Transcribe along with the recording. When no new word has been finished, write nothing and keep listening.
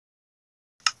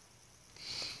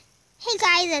Hey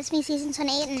guys, it's me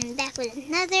Sweetune28 and I'm back with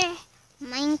another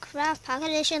Minecraft Pocket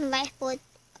Edition Lifeboat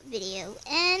video.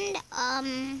 And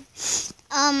I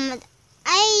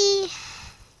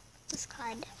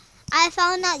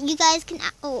found out you guys can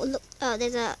look,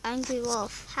 there's a angry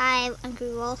wolf. Hi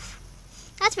angry wolf.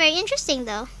 That's very interesting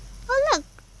though. Oh look.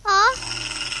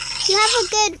 You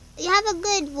have a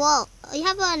good wolf. You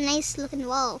have a nice looking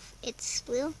wolf. It's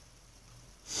blue.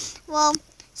 Well,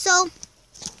 so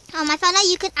I found out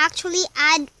you can actually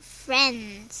add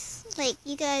friends. Like,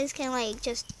 you guys can, like,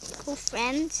 just go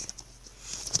friend,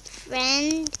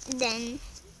 and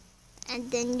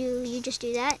then you just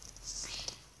do that.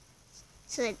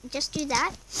 So, just do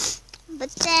that.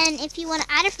 But then, if you want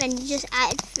to add a friend, you just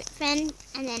add friend,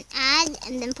 and then add,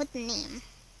 and then put the name.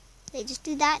 Okay, just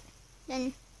do that,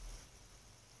 then...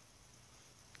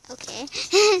 Okay,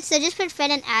 so just put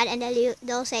friend and add, and then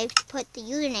they'll say put the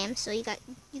username. So you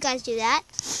guys do that,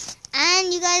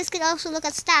 and you guys could also look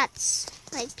at stats.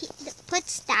 Like put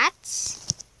stats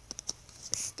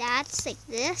like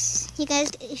this. You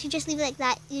guys, if you just leave it like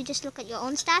that, you just look at your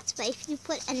own stats. But if you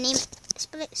put a name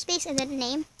space and then a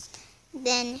name,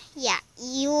 then yeah,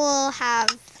 you will have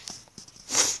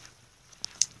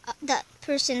the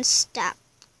person's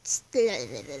stats.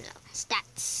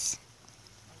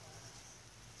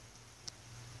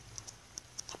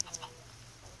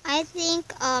 I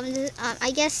think,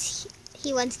 I guess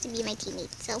he wants to be my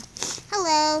teammate. So,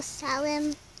 hello,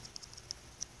 Salim.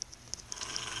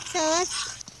 So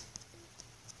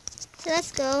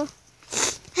let's go.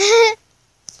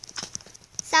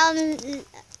 Salim,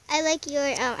 I like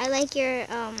your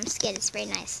skin. It's very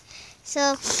nice.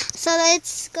 So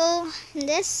let's go in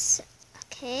this.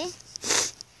 Okay.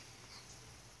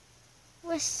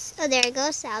 Oh, there it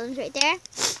goes. Salim's right there.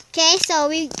 Okay, so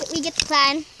we get the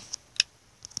plan.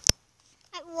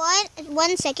 At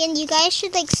 1 second, you guys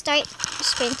should like start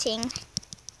sprinting.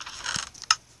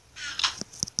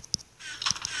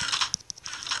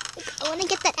 I want to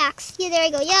get that axe. Yeah, there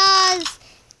we go. Yes.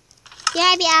 You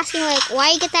might be asking like,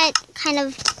 why you get that kind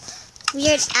of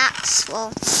weird axe?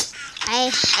 Well,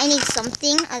 I need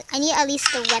something. I need at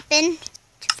least a weapon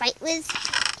to fight with.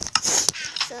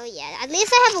 So yeah, at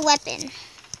least I have a weapon.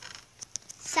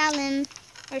 Salim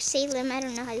or Salem, I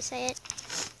don't know how to say it.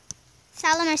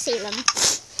 Salim or Salem.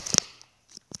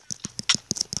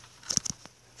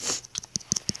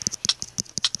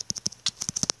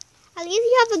 At least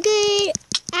you have a good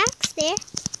axe there.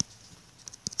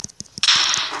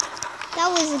 That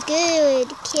was a good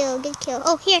kill.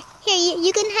 Oh, here,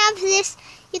 you can have this.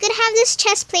 You can have this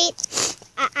chest plate.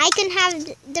 I can have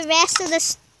the rest of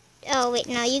this. Oh wait,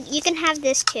 no, you can have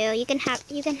this too. You can have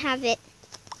it. You can have it.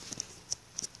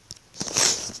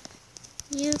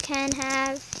 You can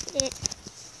have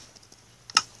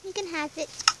it.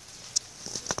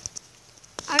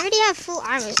 I already have full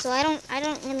armor, so I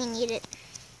don't really need it.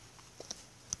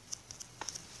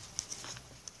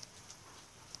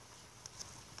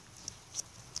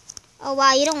 Oh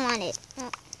wow, you don't want it.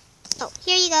 Oh,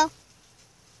 here you go.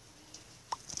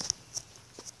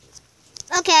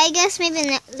 Okay, I guess maybe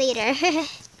later.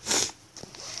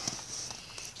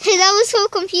 That was so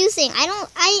confusing.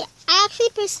 I actually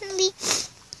personally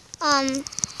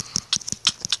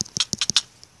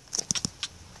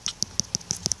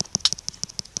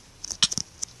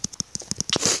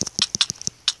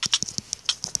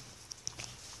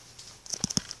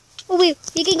oh wait,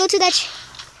 you can go to that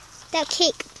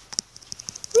cake.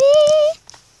 Whee!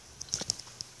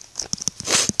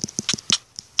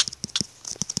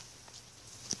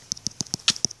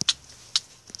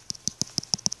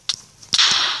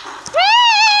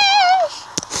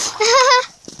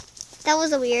 That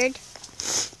was a weird.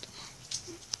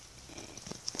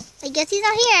 I guess he's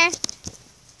not here.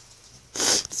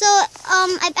 So,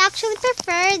 I actually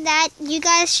prefer that you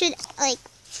guys should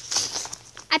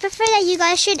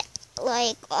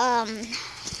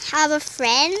have a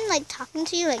friend like talking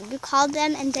to you, like you call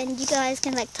them and then you guys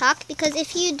can like talk, because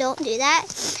if you don't do that,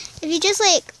 if you just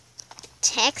like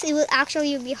text, it will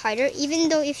actually be harder, even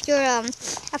though if you're a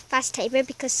fast typer,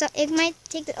 because it might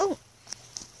take the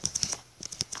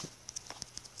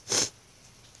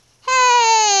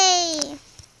hey.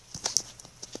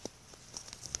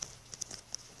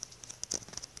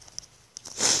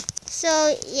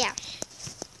 So yeah,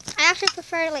 I actually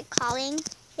prefer like calling,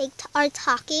 like or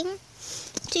talking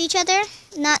to each other,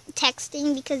 not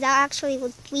texting, because that actually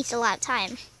would waste a lot of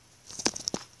time.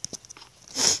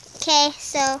 Okay,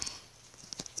 so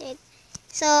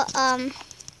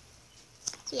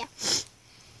yeah.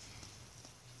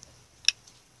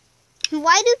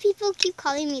 Why do people keep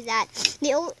calling me that?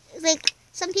 They like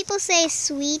some people say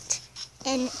sweet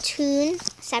and tune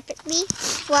separately.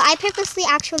 Well, I purposely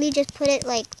actually just put it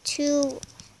like 2.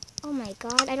 Oh my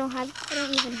god, I don't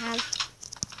even have.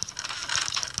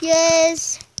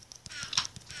 Yes.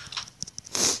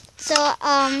 So,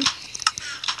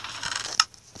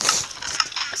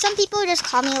 some people just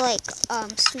call me like,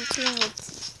 Sweetune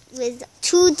with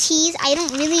 2 T's. I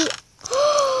don't really.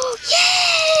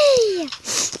 Yay!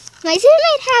 My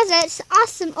teammate has it. It's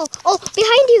awesome. Oh,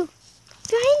 behind you.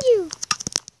 Behind you.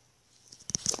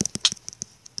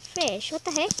 Fish, what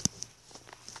the heck?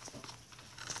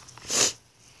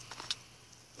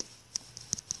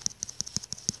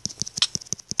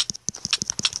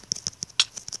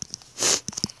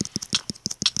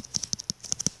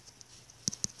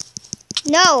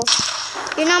 No,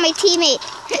 you're not my teammate.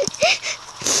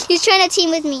 He's trying to team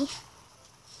with me.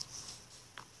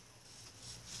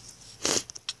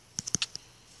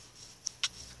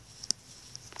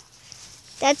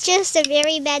 That's just a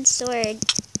very bad sword.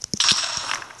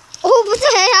 Oh, what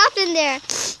the heck happened there?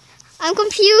 I'm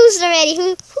confused already.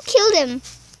 Who killed him?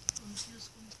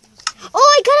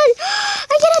 Oh, I got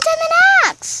a diamond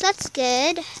axe. That's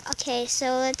good. Okay, so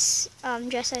let's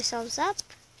dress ourselves up.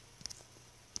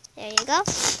 There you go.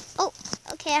 Oh,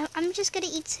 okay. I'm just gonna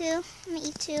eat 2. I'm gonna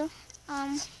eat 2.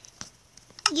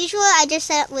 Usually I just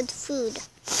set up with food.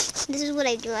 This is what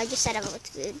I do. I just set up with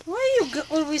food. Why you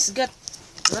always got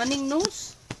running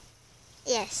nose?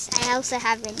 Yes, I also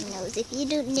have running nose. If you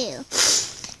don't know.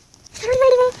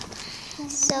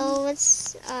 So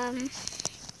let's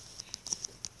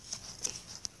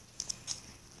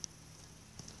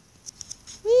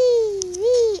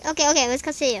Okay, let's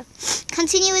continue.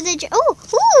 Continue with the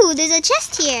ooh, there's a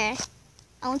chest here.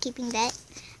 I'm keeping that.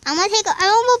 I'm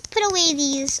gonna put away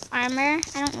these armor.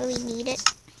 I don't really need it.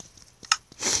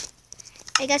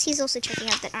 I guess he's also checking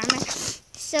out that armor.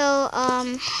 So,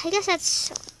 I guess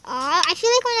that's I feel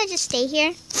like I'm gonna just stay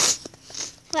here.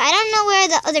 But I don't know where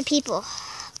the other people.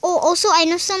 Oh, also I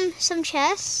know some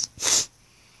chests.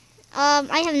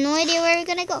 I have no idea where we're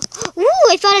gonna go. Ooh,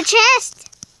 I found a chest!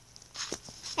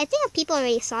 I think people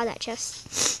already saw that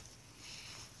chest.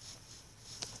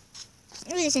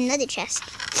 Ooh, there's another chest.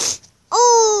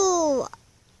 Oh,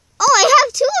 I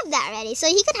have 2 of that already, so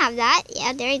he can have that.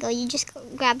 Yeah, there you go. You just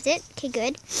grabbed it. Okay,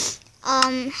 good.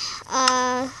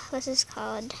 What's this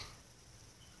called?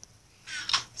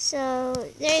 So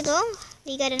there you go.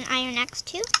 We got an iron axe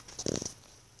too.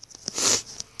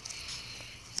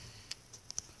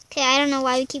 Okay, I don't know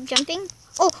why we keep jumping.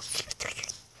 Oh,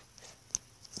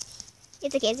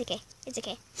 it's okay. It's okay. It's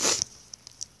okay.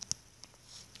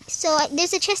 So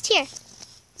there's a chest here.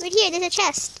 Right here, there's a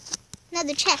chest.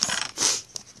 Another chest.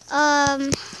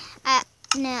 No,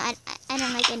 I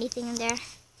don't like anything in there.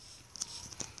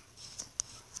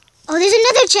 Oh, there's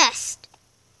another chest.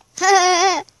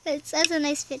 That's a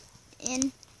nice fit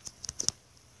in.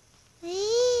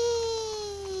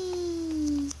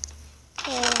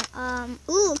 Okay,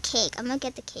 ooh, cake. I'm gonna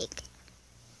get the cake.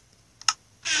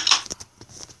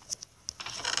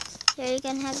 Here, you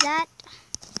can have that.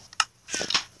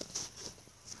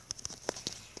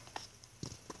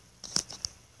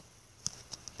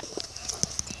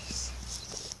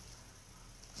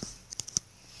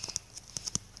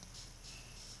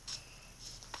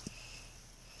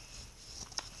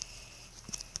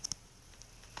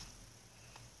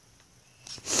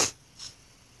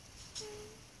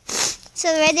 So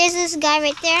there's this guy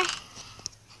right there.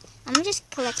 I'm gonna just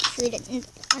collect food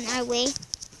on our way.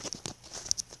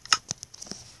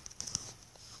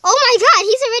 Oh my god,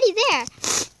 he's already there.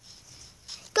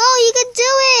 Go, you can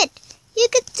do it. You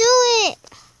can do it.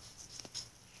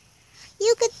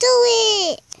 You can do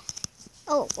it.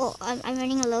 Oh, I'm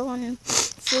running low on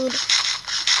food.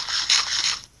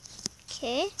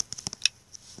 Okay.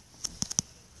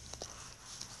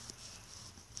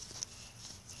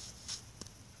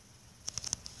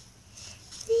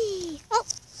 Oh.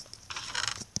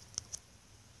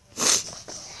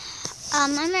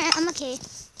 I'm okay.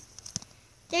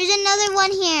 There's another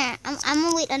one here. I'm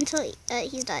gonna wait until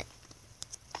he's done.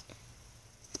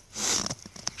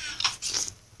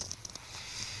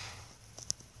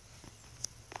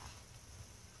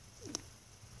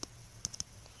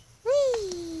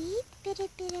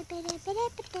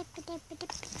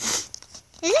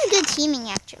 This is good teaming,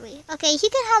 actually. Okay, he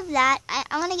can have that.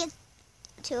 I want to get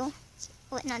 2.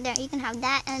 Wait, no, there. You can have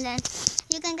that, and then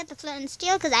you can get the flint and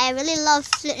steel because I really love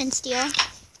flint and steel.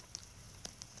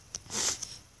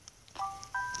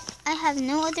 I have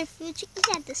no other food to eat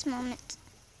at this moment.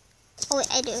 Oh wait,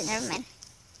 I do. Never mind.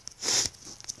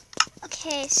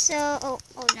 Okay, so oh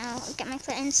no, I'll get my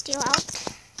flint and steel out.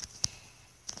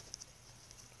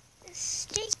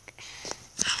 Steak.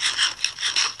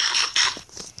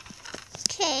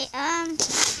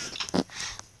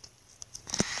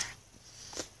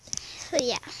 So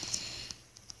yeah.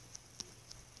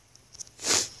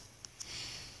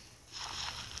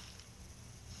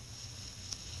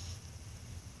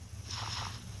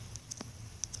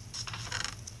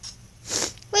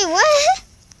 Wait, what?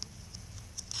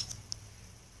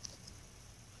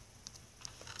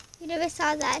 You never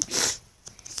saw that.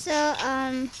 So,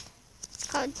 it's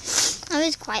called, I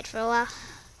was quiet for a while.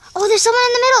 Oh, there's someone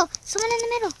in the middle! Someone in the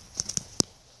middle!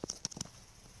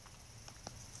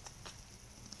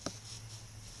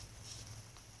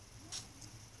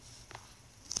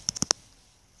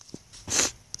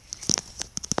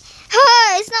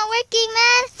 Oh, it's not working,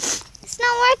 man! It's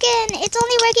not working! It's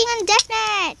only working on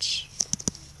deathmatch!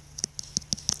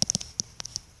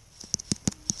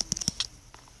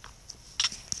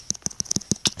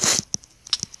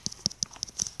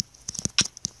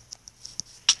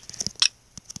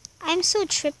 I'm so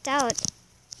tripped out.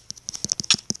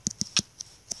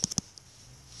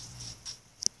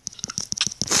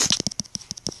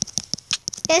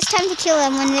 It's time to kill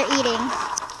them when they're eating.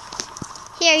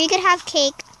 Here, you could have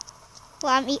cake.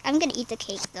 Well, I'm gonna eat the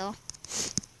cake though.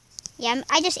 Yeah,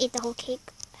 I just ate the whole cake.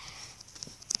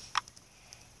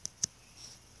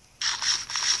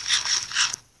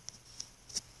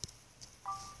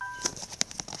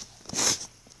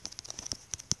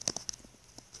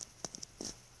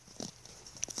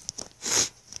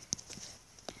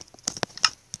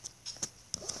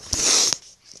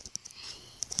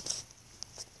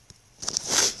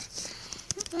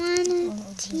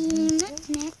 Team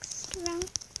next round.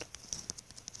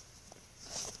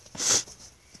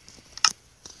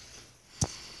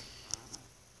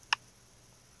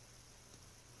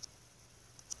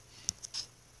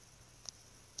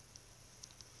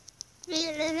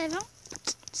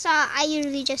 So I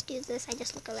usually just do this. I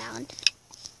just look around.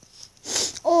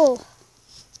 Oh.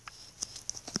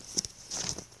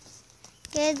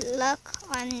 Good luck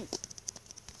on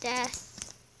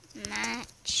death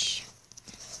match.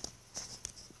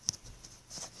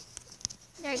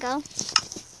 There we go.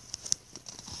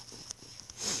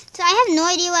 So I have no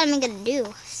idea what I'm gonna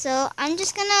do. So I'm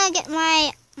just gonna get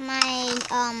my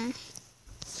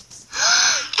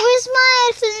where's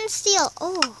my flint and steel?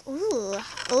 Oh, ooh.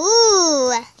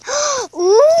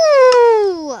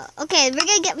 Ooh. Okay, we're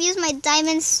gonna use my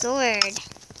diamond sword.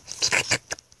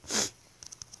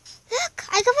 Look,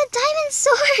 I got a diamond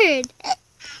sword.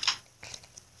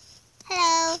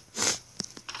 Hello.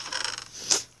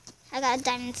 I got a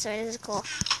diamond sword. This is cool.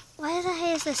 Why the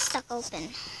heck is this stuck open?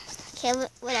 Okay,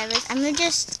 whatever. I'm gonna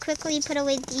just quickly put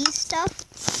away these stuff.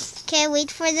 Okay,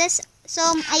 wait for this. So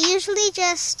I usually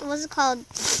just, what's it called?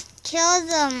 Kill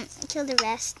the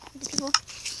rest of the people.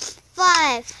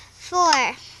 5,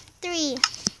 4, 3,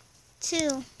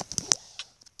 2.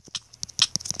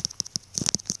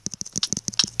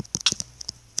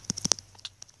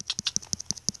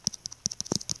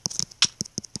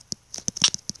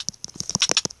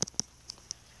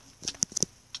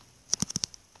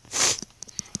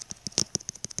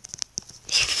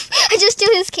 I just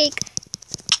steal his cake.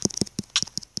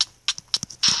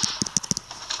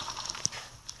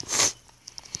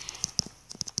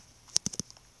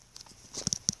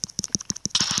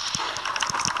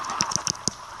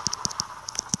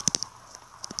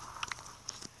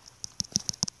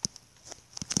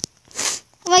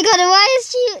 Oh my god, why is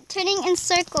she turning in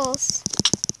circles?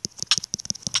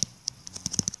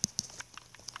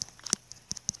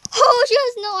 Oh, she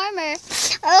has no armor.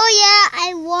 Oh yeah,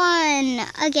 I won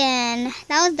again.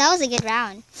 That was a good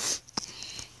round.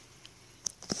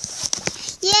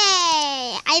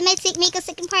 Yay! I might make a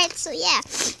second part. So yeah.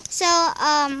 So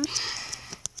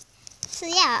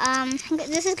yeah.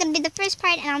 This is gonna be the first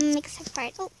part, and I'm gonna make a second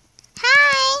part. Oh,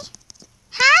 hi,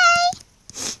 hi,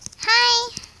 hi.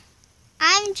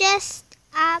 I'm just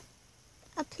a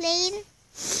plain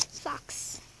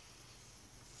fox.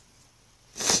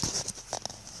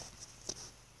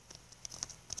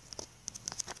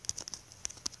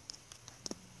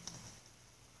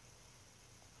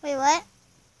 Wait, what?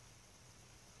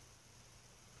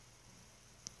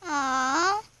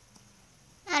 Aww.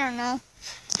 I don't know.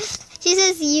 She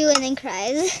says you and then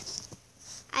cries.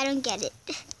 I don't get it.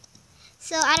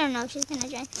 So I don't know if she's gonna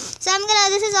join. So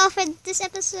this is all for this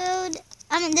episode.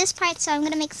 This part, so I'm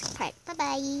gonna make a second part.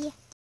 Bye-bye.